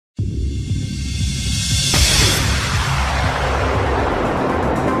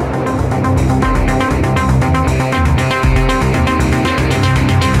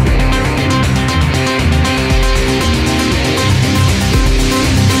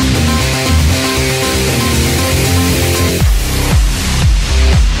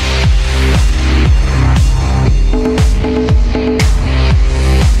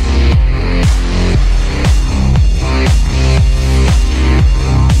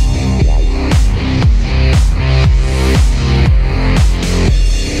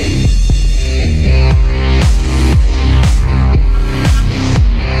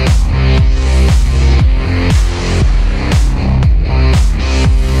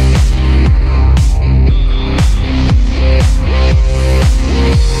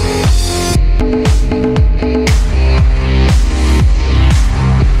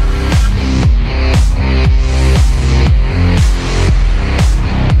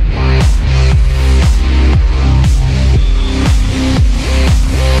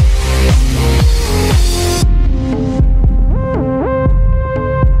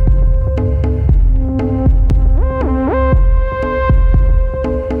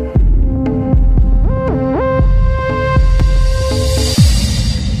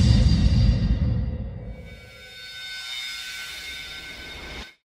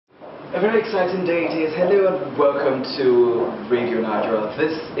to Radio Nigeria.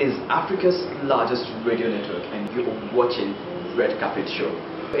 This is Africa's largest radio network and you're watching Red Carpet Show.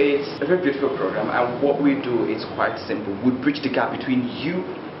 It's a very beautiful program and what we do is quite simple. We bridge the gap between you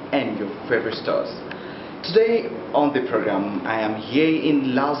and your favorite stars. Today on the program, I am here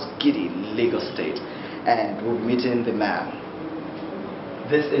in Las Gidi, Lagos State, and we're meeting the man.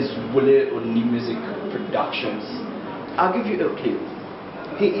 This is Wole Oni Music Productions. I'll give you a clip.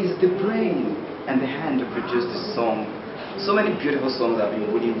 He is the brain and the hand to produce this song. So many beautiful songs have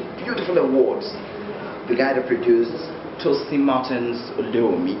been winning beautiful awards. The guy that produced Toasty Martin's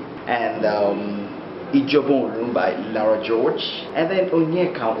Wole Oni and Ijobon by Lara George, and then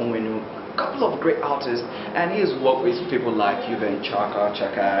Onyeka Onwenu, a couple of great artists, and he has worked with people like Yuven Chaka,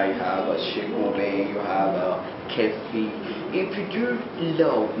 you have Sheikh Mobe, you have Kefi. If you do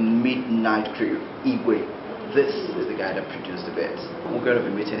love Midnight Crew, Igwe, this is the guy that produced the bits. We're going to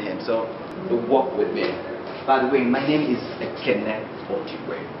be meeting him, so walk with me. By the way, my name is Kenneth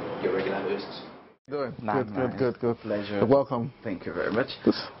Otiwe, your regular host. Doing? Good. Pleasure. Welcome. Thank you very much.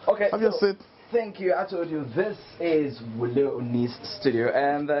 Okay, have your seat. Thank you. I told you this is Wole Oni's studio,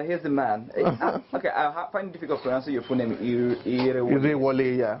 and here's the man. Okay, I find it difficult pronouncing your full name. Wole,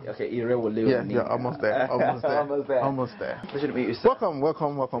 yeah. Okay, Wole Oni. Yeah, almost there. Almost there. Pleasure to meet you, sir.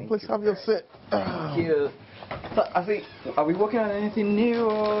 Welcome. Please have your seat. Thank you. So, I think, are we working on anything new?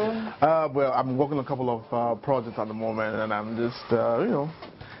 Or? Well, I'm working on a couple of projects at the moment, and I'm just,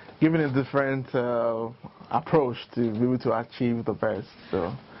 giving a different approach to be able to achieve the best.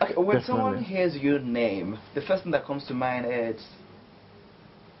 So, okay, when someone hears your name, the first thing that comes to mind is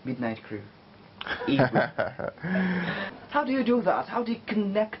Midnight Crew. How do you do that? How do you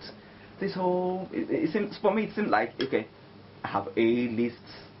connect this whole? For me, it seems like, okay, I have A-list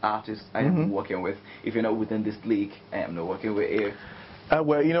artists I am working with. If you're not within this league, I am not working with you.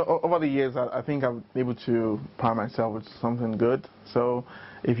 Well, over the years, I think I've been able to prime myself with something good. So,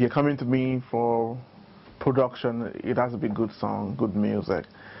 if you're coming to me for production, it has to be good song, good music,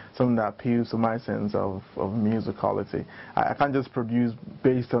 something that appeals to my sense of musicality. I can't just produce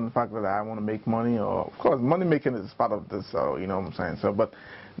based on the fact that I want to make money, or of course, money making is part of this. So, you know what I'm saying. So, but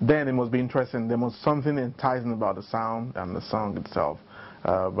then it must be interesting. There must be something enticing about the sound and the song itself.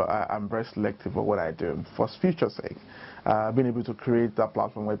 But I'm very selective of what I do for future's sake. I've been able to create that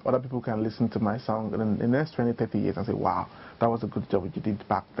platform where other people can listen to my song in the next 20, 30 years and say, wow, that was a good job you did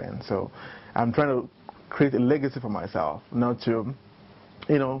back then. So I'm trying to create a legacy for myself, not to,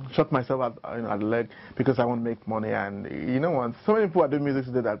 shut myself at the leg because I want to make money. And you know what? So many people are doing music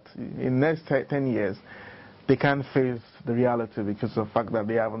today that in the next 10 years, they can't face the reality because of the fact that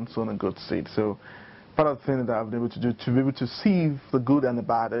they haven't sown a good seed. So part of the thing that I've been able to do to be able to see the good and the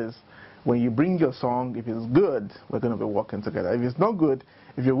bad is when you bring your song, if it's good, we're going to be working together. If it's not good,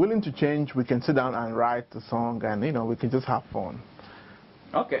 if you're willing to change, we can sit down and write the song and, we can just have fun.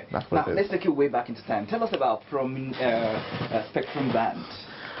 Okay. Now, let's take you way back into time. Tell us about Spectrum Band.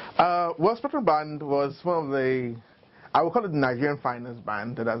 Well, Spectrum Band was one of the, I would call it the Nigerian finest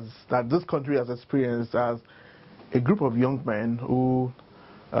band that this country has experienced as a group of young men who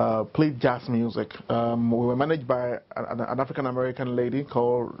played jazz music. We were managed by an African-American lady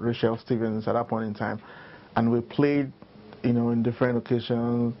called Rachel Stevens at that point in time, and we played, in different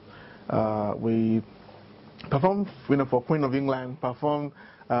occasions. We performed, for Queen of England, performed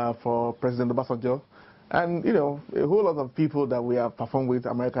for President Obasanjo, and a whole lot of people that we have performed with,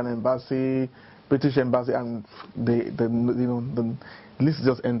 American Embassy, British Embassy, and the list is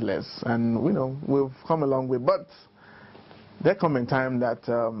just endless. And we've come a long way, but there come a time that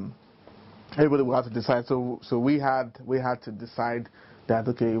everybody will have to decide. So we had to decide that,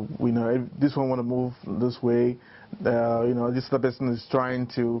 okay, this one want to move this way. This other person is trying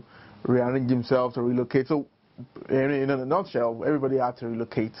to rearrange himself to relocate. So in a nutshell, everybody had to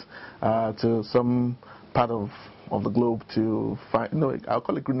relocate to some part of the globe to find, I'll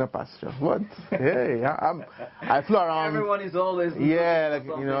call it greener pasture. What? Hey, I flew around. Everyone is always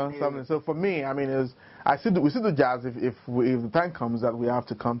something. So for me, we still do jazz if the time comes that we have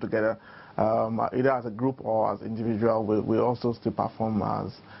to come together, either as a group or as individual. We also still perform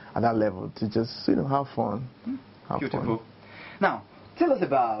at that level to just have fun. Beautiful. Now, tell us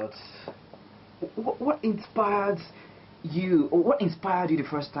about what inspired you, or what inspired you the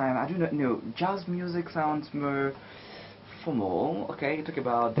first time? I do not know. Jazz music sounds more formal. Okay, you talk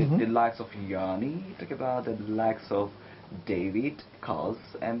about the likes of Yanni, you talk about the likes of David, Cos,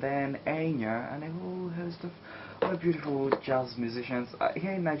 and then Enya, and a whole host of other beautiful jazz musicians.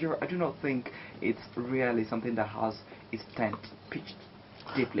 Here in Nigeria, I do not think it's really something that has its tent pitched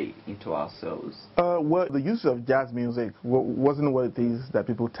deeply into our souls. Well, the use of jazz music wasn't what it is that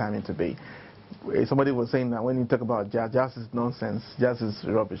people time it to be. somebody was saying that when you talk about jazz, jazz is nonsense, jazz is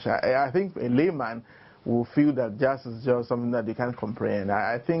rubbish. I think a layman will feel that jazz is just something that they can't comprehend.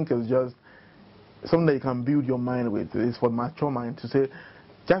 I think it's just something that you can build your mind with. It's for mature mind to say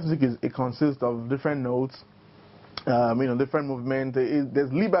jazz music it consists of different notes, different movement.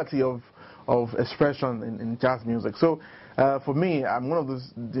 There's liberty of expression in jazz music. So for me, I'm one of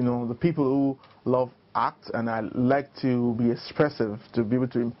those, the people who love act, and I like to be expressive, to be able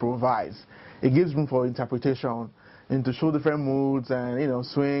to improvise. It gives room for interpretation and to show different moods and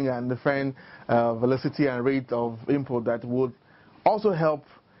swing and different velocity and rate of input that would also help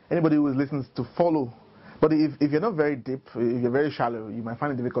anybody who is listening to follow. But if you're not very deep, if you're very shallow, you might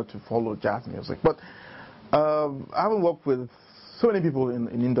find it difficult to follow jazz music. But I haven't worked with so many people in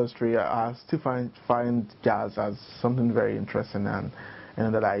industry. I still find jazz as something very interesting and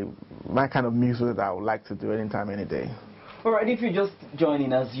that my kind of music that I would like to do anytime, any day. Alright, if you're just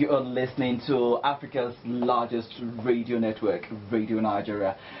joining us, you are listening to Africa's largest radio network, Radio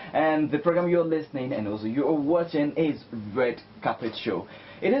Nigeria. And the program you're listening and also you're watching is Red Carpet Show.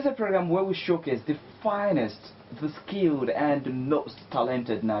 It is a program where we showcase the finest, the skilled and the most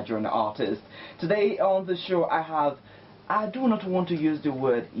talented Nigerian artists. Today on the show I do not want to use the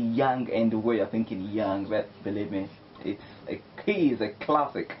word young and the way you're thinking young, but believe me, he is a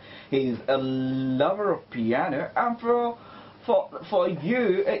classic. He's a lover of piano, and for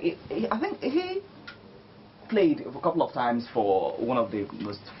you, I think he played a couple of times for one of the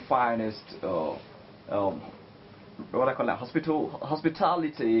most finest, what I call that,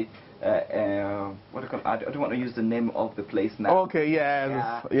 hospitality. What do you call it? I don't want to use the name of the place now. Okay,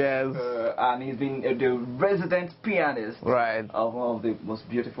 yes, yes. And he's been the resident pianist right. of one of the most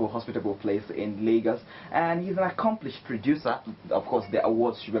beautiful, hospitable places in Lagos. And he's an accomplished producer. Of course, the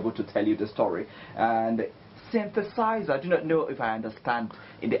awards should be able to tell you the story. And synthesizer, I do not know if I understand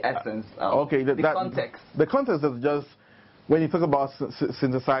in the essence of the context. The context is just, when you talk about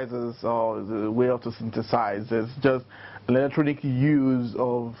synthesizers or the way to synthesize, it's just an electronic use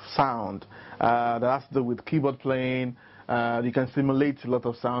of sound that has to do with keyboard playing. You can simulate a lot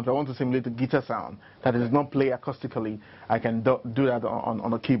of sound. If I want to simulate a guitar sound that is not played acoustically, I can do that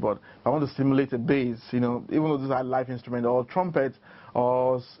on a keyboard. If I want to simulate a bass, even though these are live instruments, or trumpet,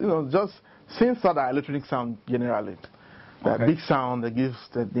 or just synths that are electronic sound generally. That big sound that gives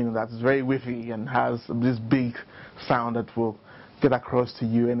that's very wavy and has this big sound that will get across to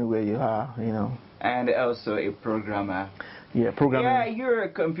you anywhere you are, And also a programmer. Yeah, programming. Yeah, you're a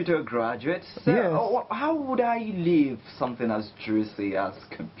computer graduate. So yes. How would I leave something as juicy as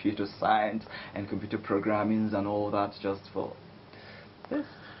computer science and computer programming and all that just for this?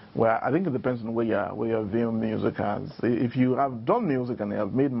 Well, I think it depends on where you're viewing music as. If you have done music and you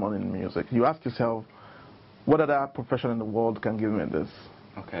have made money in music, you ask yourself, what other profession in the world can give me this?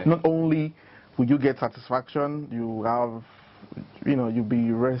 Okay. Not only will you get satisfaction, you'll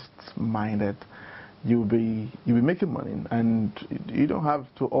be rest-minded, you'll be making money, and you don't have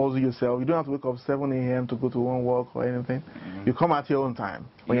to also yourself. You don't have to wake up 7 a.m. to go to one work or anything. You come at your own time.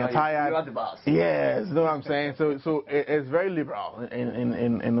 When you're tired, you are the boss. Yes, you know what I'm saying. So it's very liberal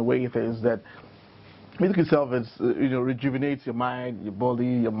in the way it is that. Music itself is, rejuvenates your mind, your body,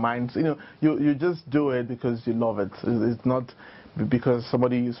 your mind. You just do it because you love it. It's not because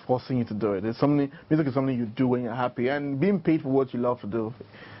somebody is forcing you to do it. Music is something you do when you're happy, and being paid for what you love to do.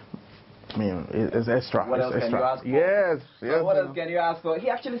 I mean, it's extra. What else can you ask for? Yes. So what else can you ask for? He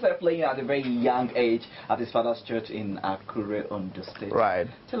actually started playing at a very young age at his father's church in Akure, Ondo State. Right.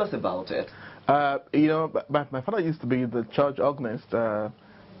 Tell us about it. My father used to be the church organist.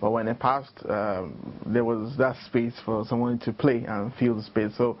 But when it passed, there was that space for someone to play and fill the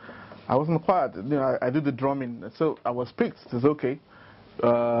space. So I wasn't required. I did the drumming. So I was picked. It's okay.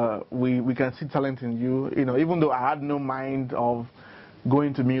 We can see talent in you. Even though I had no mind of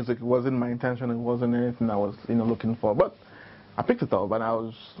going to music, it wasn't my intention. It wasn't anything I was looking for. But I picked it up, and I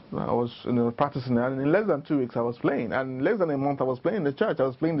was practicing. And in less than 2 weeks, I was playing. And in less than a month, I was playing in the church. I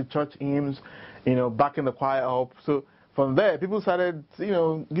was playing the church hymns, backing the choir up. So from there, people started,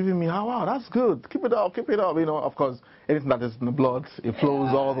 giving me, oh, wow, that's good. Keep it up, keep it up. Of course, anything that is in the blood, it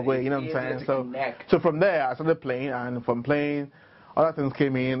flows all the way, you know what I'm saying? So from there, I started playing, and from playing, other things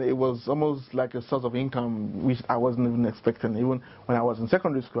came in. It was almost like a source of income, which I wasn't even expecting. Even when I was in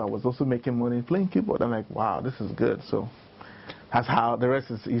secondary school, I was also making money playing keyboard. I'm like, wow, this is good. So that's how the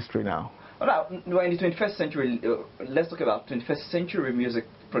rest is history now. Now, in the 21st century, let's talk about 21st century music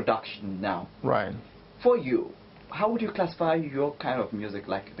production now. Right. For you, how would you classify your kind of music,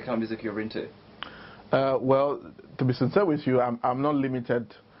 like the kind of music you're into? Well, to be sincere with you, I'm not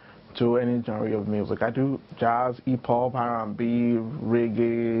limited to any genre of music. I do jazz, hip-hop, R&B,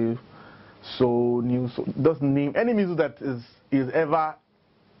 reggae, soul, new soul. Doesn't name any music that is ever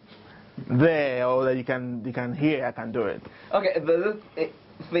there or that you can hear. I can do it. Okay, there's this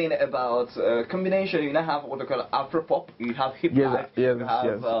thing about combination. You now have what they call Afro pop. You have hip hop. Yes, you have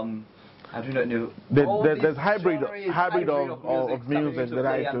yes. I do not know. There's hybrid of music that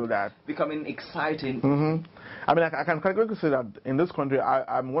I do that. Becoming exciting. I mean, I can categorically say that in this country,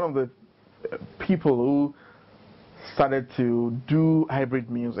 I'm one of the people who started to do hybrid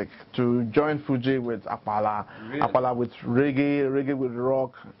music, to join Fuji with Apala, Really? Apala with reggae with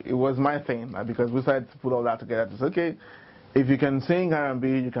rock. It was my thing because we started to put all that together. It's okay, if you can sing R&B,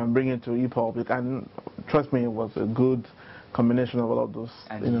 you can bring it to hip hop. You can, trust me, it was a good combination of all of those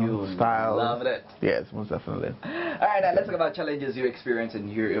styles. Loved it. Yes, most definitely. All right, now let's talk about challenges you experience,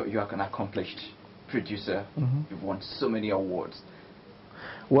 and you are an accomplished producer. You've won so many awards.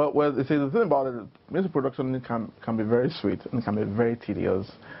 Well, see, the thing about it, music production can be very sweet and can be very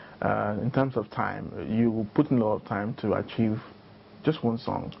tedious. In terms of time, you put in a lot of time to achieve just one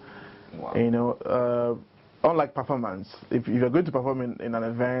song. Wow. You know, unlike performance, if you're going to perform in an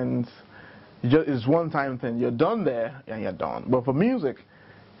event, it's one-time thing. You're done there and you're done. But for music,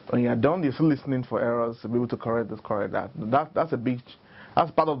 when you're done, you're still listening for errors to be able to correct this, correct that.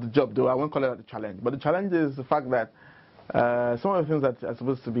 That's part of the job, though. I won't call it a challenge. But the challenge is the fact that some of the things that are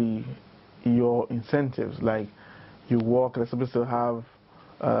supposed to be your incentives, like you work, they're supposed to have,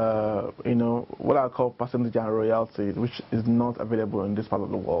 you know, what I call percentage and royalty, which is not available in this part of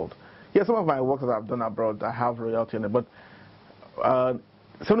the world. Yeah, some of my work that I've done abroad, I have royalty in it, but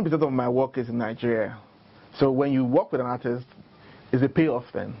 70% of my work is in Nigeria. So when you work with an artist, it's a payoff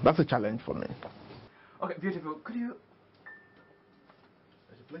then. That's a challenge for me. Okay, beautiful. Could you...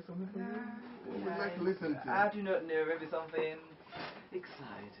 I should play something for you? What would you like to listen to? I do not know, maybe something exciting.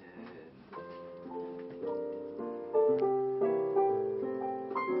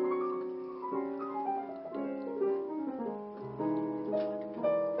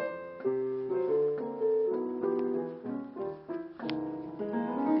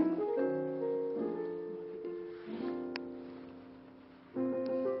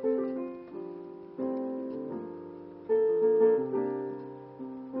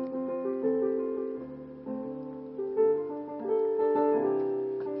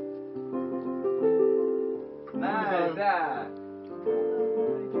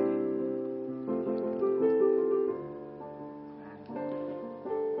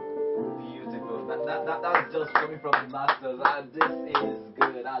 Beautiful. That's just coming from the masters. This is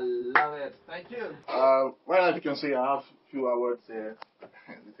good. I love it. Thank you. Right now, you can see I have a few awards here. A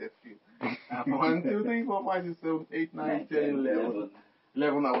few. 1, 2, 3, 4, 5, 6, 7, 8, 9, 10,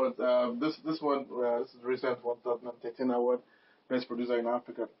 11 awards. This one, this is the recent 2013 award, Best Producer in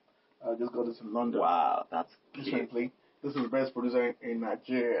Africa. I just got this in London. Wow, that's recently. This is Best Producer in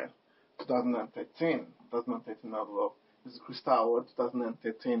Nigeria, 2013. 2013 as well. This is Crystal Award,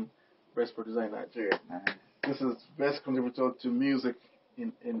 2013, Best Producer in Nigeria. This is Best Contributor to Music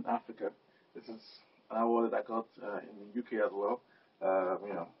in Africa. This is an award that I got in the UK as well.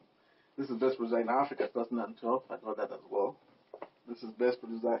 You know, this is Best Producer in Africa, 2012. I got that as well. This is Best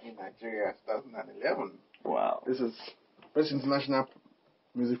Producer in Nigeria, 2011. wow. This is Best International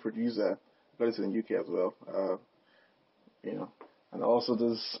Music Producer. I got this in the UK as well. You know, and also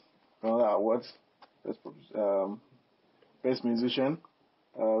there's another awards. Best Musician,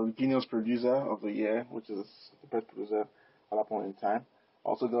 Genius Producer of the Year, which is the best producer at that point in time.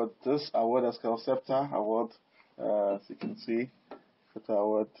 Also got this award that's called SEPTA Award, as you can see, SEPTA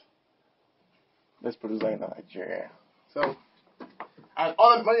Award, Best Producer in Nigeria. So, and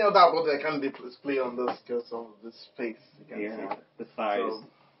all many other awards I can't display on this because of this space. You can see the size. So,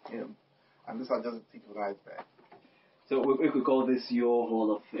 yeah, and these are just the tip of the iceberg. So we could call this your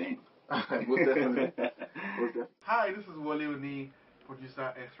Hall of Fame. Most definitely. Hi, this is Wole Oni,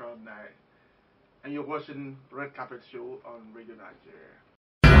 producer extraordinary, and you're watching Red Carpet Show on Radio Nigeria.